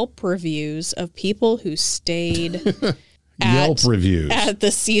awesome Yelp reviews of people who stayed Yelp reviews at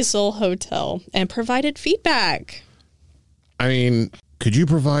the Cecil Hotel and provided feedback. I mean, could you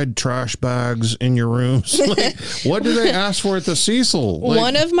provide trash bags in your rooms? What do they ask for at the Cecil?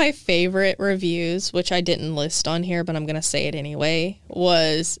 One of my favorite reviews, which I didn't list on here, but I'm going to say it anyway,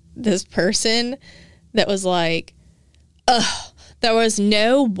 was this person that was like, ugh, there was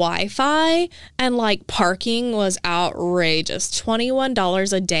no Wi-Fi and parking was outrageous.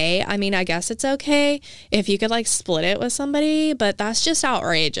 $21 a day. I mean, I guess it's okay if you could split it with somebody, but that's just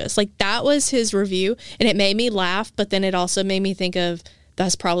outrageous. That was his review, and it made me laugh, but then it also made me think of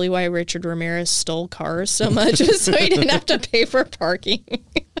that's probably why Richard Ramirez stole cars so much, so he didn't have to pay for parking.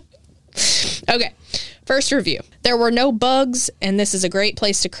 Okay, first review. There were no bugs, and this is a great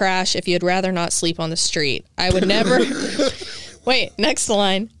place to crash if you'd rather not sleep on the street. I would never... Wait, next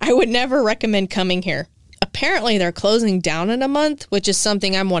line. I would never recommend coming here. Apparently, they're closing down in a month, which is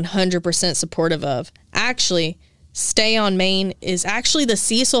something I'm 100% supportive of. Actually, Stay on Main is actually the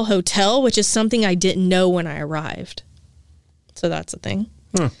Cecil Hotel, which is something I didn't know when I arrived. So that's a thing.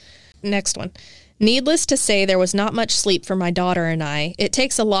 Next one. Needless to say, there was not much sleep for my daughter and I. It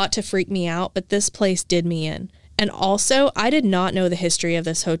takes a lot to freak me out, but this place did me in. And also, I did not know the history of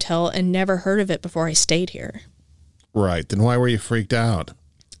this hotel and never heard of it before I stayed here. Right. Then why were you freaked out?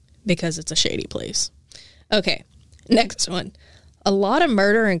 Because it's a shady place. Okay. Next one. A lot of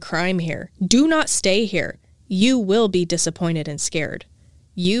murder and crime here. Do not stay here. You will be disappointed and scared.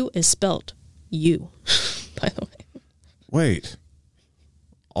 You is spelt you, by the way. Wait.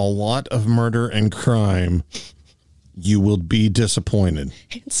 A lot of murder and crime. You will be disappointed.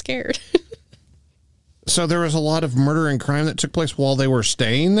 And scared. So there was a lot of murder and crime that took place while they were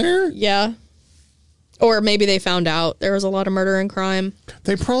staying there? Yeah. Or maybe they found out there was a lot of murder and crime.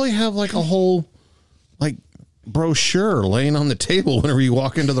 They probably have a whole brochure laying on the table whenever you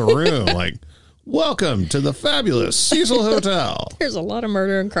walk into the room. Welcome to the fabulous Cecil Hotel. There's a lot of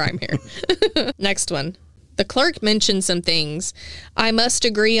murder and crime here. Next one. The clerk mentioned some things I must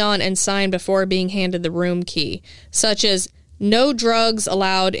agree on and sign before being handed the room key, such as no drugs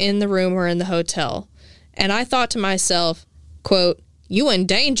allowed in the room or in the hotel. And I thought to myself, quote, you in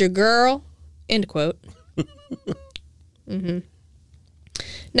danger, girl, end quote.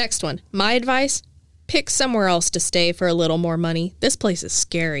 Next one. My advice, pick somewhere else to stay for a little more money. This place is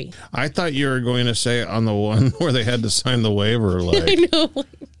scary. I thought you were going to say on the one where they had to sign the waiver, like, I know.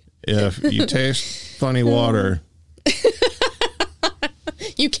 if you taste funny water,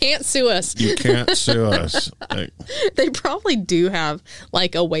 you can't sue us. you can't sue us. Like, They probably do have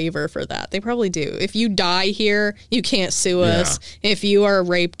like a waiver for that. They probably do. If you die here, you can't sue us. If you are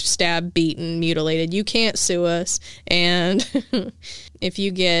raped, stabbed, beaten, mutilated, you can't sue us. And if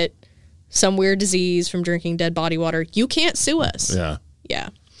you get some weird disease from drinking dead body water, you can't sue us. yeah. Yeah.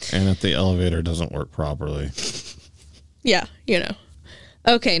 And if the elevator doesn't work properly. Yeah, you know.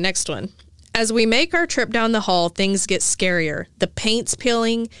 Okay, next one. As we make our trip down the hall, things get scarier. The paint's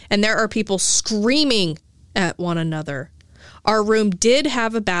peeling, and there are people screaming at one another. Our room did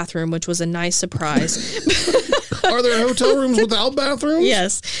have a bathroom, which was a nice surprise. Are there hotel rooms without bathrooms?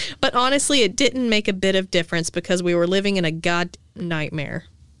 Yes, but honestly, it didn't make a bit of difference because we were living in a god nightmare.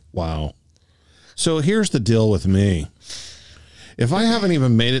 Wow. So here's the deal with me. If I haven't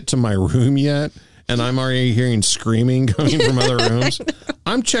even made it to my room yet, and I'm already hearing screaming coming from other rooms,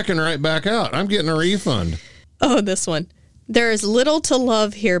 I'm checking right back out. I'm getting a refund. Oh, this one. There is little to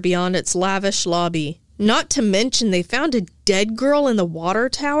love here beyond its lavish lobby. Not to mention they found a dead girl in the water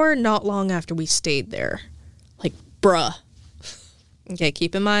tower not long after we stayed there. Like, bruh. Okay,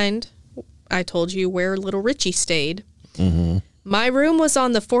 keep in mind, I told you where little Richie stayed. Mm-hmm. My room was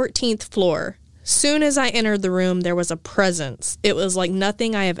on the 14th floor. Soon as I entered the room, there was a presence. It was like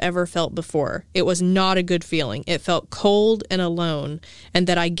nothing I have ever felt before. It was not a good feeling. It felt cold and alone, and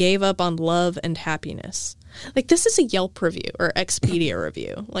that I gave up on love and happiness. Like, this is a Yelp review or Expedia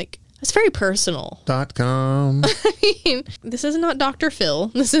review. Like, it's very personal. .com. I mean, this is not Dr. Phil.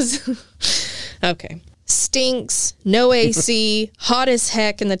 This is... Okay. Stinks, no AC, hot as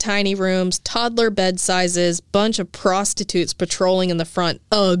heck in the tiny rooms, toddler bed sizes, bunch of prostitutes patrolling in the front,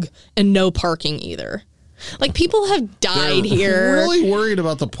 ugh, and no parking either. Like, people have died here. Really worried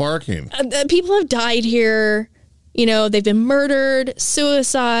about the parking. People have died here. You know, they've been murdered,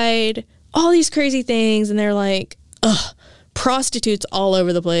 suicide, all these crazy things, and they're like, ugh, prostitutes all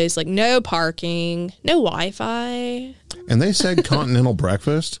over the place, like no parking, no Wi-Fi. And they said continental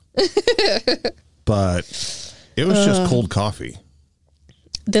breakfast. But it was just cold coffee.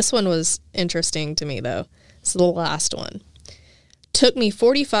 This one was interesting to me, though. It's the last one. Took me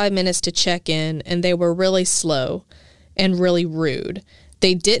 45 minutes to check in, and they were really slow and really rude.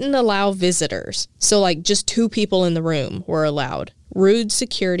 They didn't allow visitors. So, like, just 2 people in the room were allowed. Rude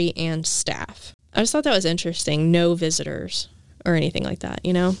security and staff. I just thought that was interesting. No visitors or anything like that,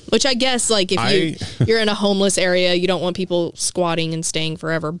 you know? Which I guess, like, if you're in a homeless area, you don't want people squatting and staying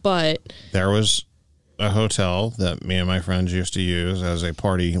forever, but... There was a hotel that me and my friends used to use as a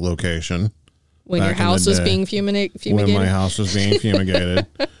party location. When your house was being fumigated? When my house was being fumigated.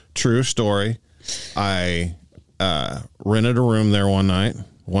 True story. I rented a room there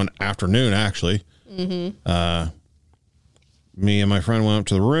one afternoon, actually. Mm-hmm. Me and my friend went up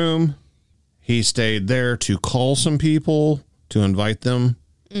to the room. He stayed there to call some people to invite them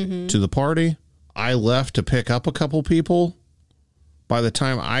to the party. I left to pick up a couple people. By the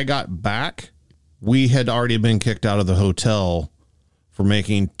time I got back, we had already been kicked out of the hotel for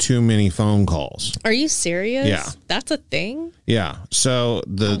making too many phone calls. Are you serious? Yeah. That's a thing? Yeah. So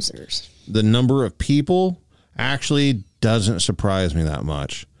Wowzers. the number of people actually doesn't surprise me that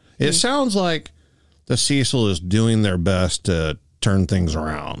much. It sounds like the Cecil is doing their best to turn things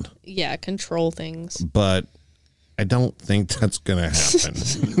around. Yeah, control things. But I don't think that's going to happen.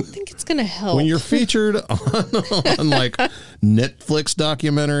 I think it's going to help. When you're featured on like Netflix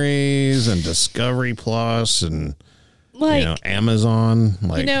documentaries and Discovery Plus and like, Amazon,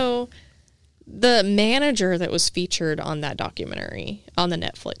 like, you know, the manager that was featured on that documentary, on the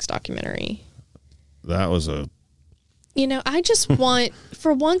Netflix documentary, that was a... You know, I just want,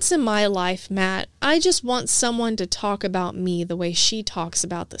 for once in my life, Matt, I just want someone to talk about me the way she talks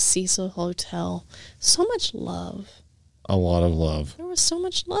about the Cecil Hotel. So much love. A lot of love. There was so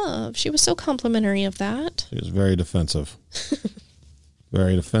much love. She was so complimentary of that. She was very defensive.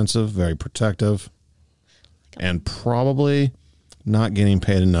 Very defensive, very protective, and probably not getting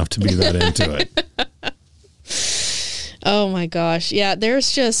paid enough to be that into it. Oh my gosh. Yeah,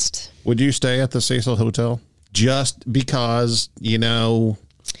 there's just... Would you stay at the Cecil Hotel? Just because,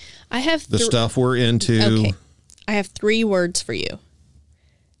 I have the stuff we're into. Okay. I have 3 words for you.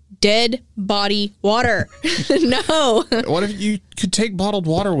 Dead body water. No. What if you could take bottled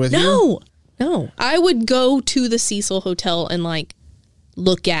water with you? No. I would go to the Cecil Hotel and like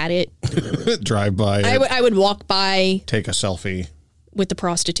look at it. Drive by it. I would walk by. Take a selfie. with the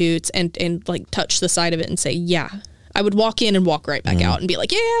prostitutes and like touch the side of it and say, yeah. I would walk in and walk right back out and be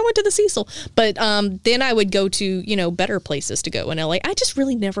like, yeah, I went to the Cecil. But then I would go to, you know, better places to go in LA. I just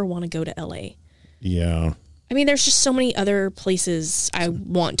really never want to go to LA. Yeah. I mean, there's just so many other places I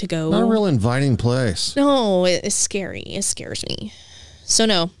want to go. Not a real inviting place. No, it's scary. It scares me. So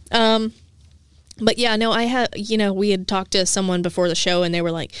no. But yeah, no, I had, you know, we had talked to someone before the show and they were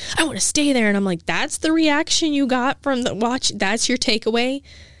like, I want to stay there. And I'm like, that's the reaction you got from the watch. That's your takeaway.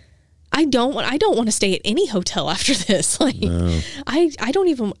 I don't want to stay at any hotel after this. Like, no. I don't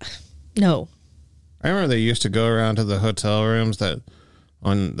even, no. I remember they used to go around to the hotel rooms that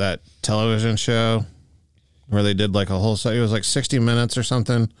on that television show where they did like a whole set. It was like 60 Minutes or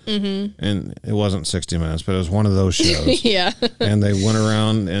something. Mm-hmm. And it wasn't 60 Minutes, but it was one of those shows. Yeah. And they went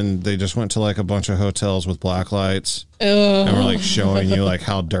around and they just went to like a bunch of hotels with black lights. And were like showing you like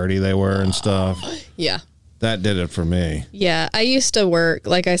how dirty they were and stuff. Yeah. That did it for me. Yeah. I used to work,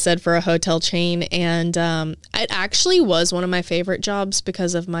 like I said, for a hotel chain. And it actually was one of my favorite jobs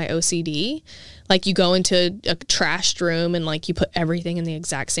because of my OCD. Like you go into a trashed room and like you put everything in the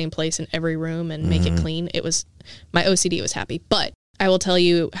exact same place in every room and make it clean. It was, my OCD was happy. But I will tell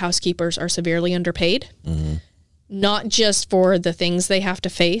you, housekeepers are severely underpaid. Mm-hmm. Not just for the things they have to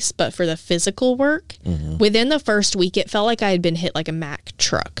face, but for the physical work. Mm-hmm. Within the first week, it felt like I had been hit like a Mack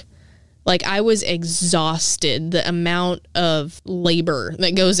truck. Like I was exhausted, the amount of labor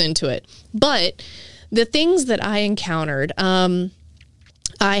that goes into it. But the things that I encountered, there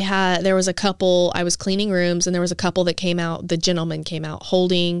was a couple, I was cleaning rooms and there was a couple that came out, the gentleman came out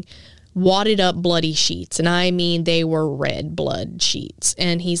holding wadded up bloody sheets. And I mean, they were red blood sheets.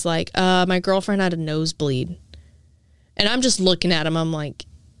 And he's like, my girlfriend had a nosebleed. And I'm just looking at him. I'm like,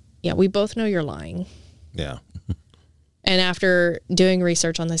 yeah, we both know you're lying. Yeah. And after doing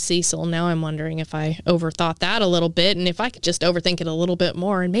research on the Cecil, now I'm wondering if I overthought that a little bit and if I could just overthink it a little bit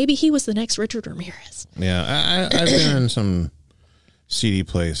more. And maybe he was the next Richard Ramirez. Yeah, I've been in some seedy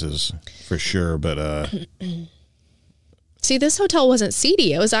places for sure, but... See, this hotel wasn't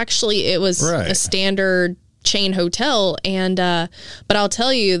seedy. It was right. A standard chain hotel. And but I'll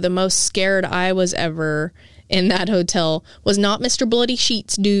tell you, the most scared I was ever in that hotel was not Mr. Bloody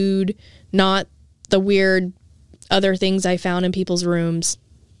Sheets dude, not the weird other things I found in people's rooms,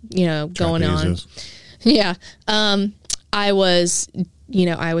 you know, going on. Yeah. I was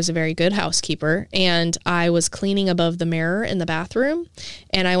a very good housekeeper and I was cleaning above the mirror in the bathroom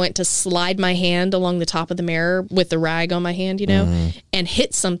and I went to slide my hand along the top of the mirror with the rag on my hand, you know, and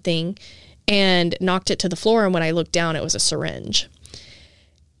hit something and knocked it to the floor. And when I looked down, it was a syringe.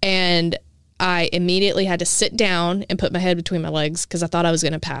 And I immediately had to sit down and put my head between my legs because I thought I was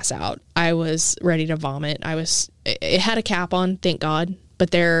going to pass out. I was ready to vomit. It had a cap on, thank God.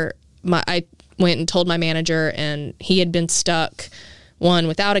 But I went and told my manager and he had been stuck one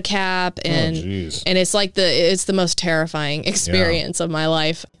without a cap. And it's like it's the most terrifying experience of my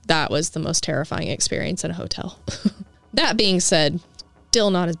life. That was the most terrifying experience in a hotel. That being said, still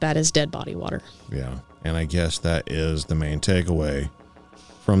not as bad as dead body water. Yeah. And I guess that is the main takeaway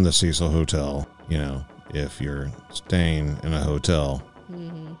from the Cecil Hotel. You know, if you're staying in a hotel,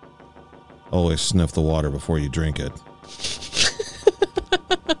 always sniff the water before you drink it.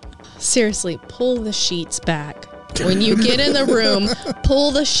 Seriously, pull the sheets back. When you get in the room, pull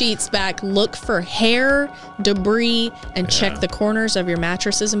the sheets back, look for hair, debris, and check the corners of your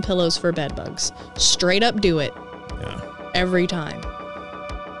mattresses and pillows for bed bugs. Straight up do it. Yeah. Every time.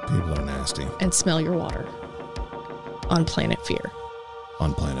 People are nasty. And smell your water. On Planet Fear.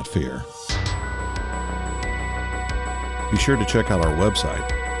 On Planet Fear. Be sure to check out our website,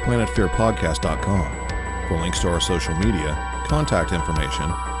 planetfearpodcast.com, for links to our social media, contact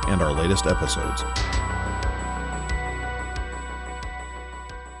information, and our latest episodes.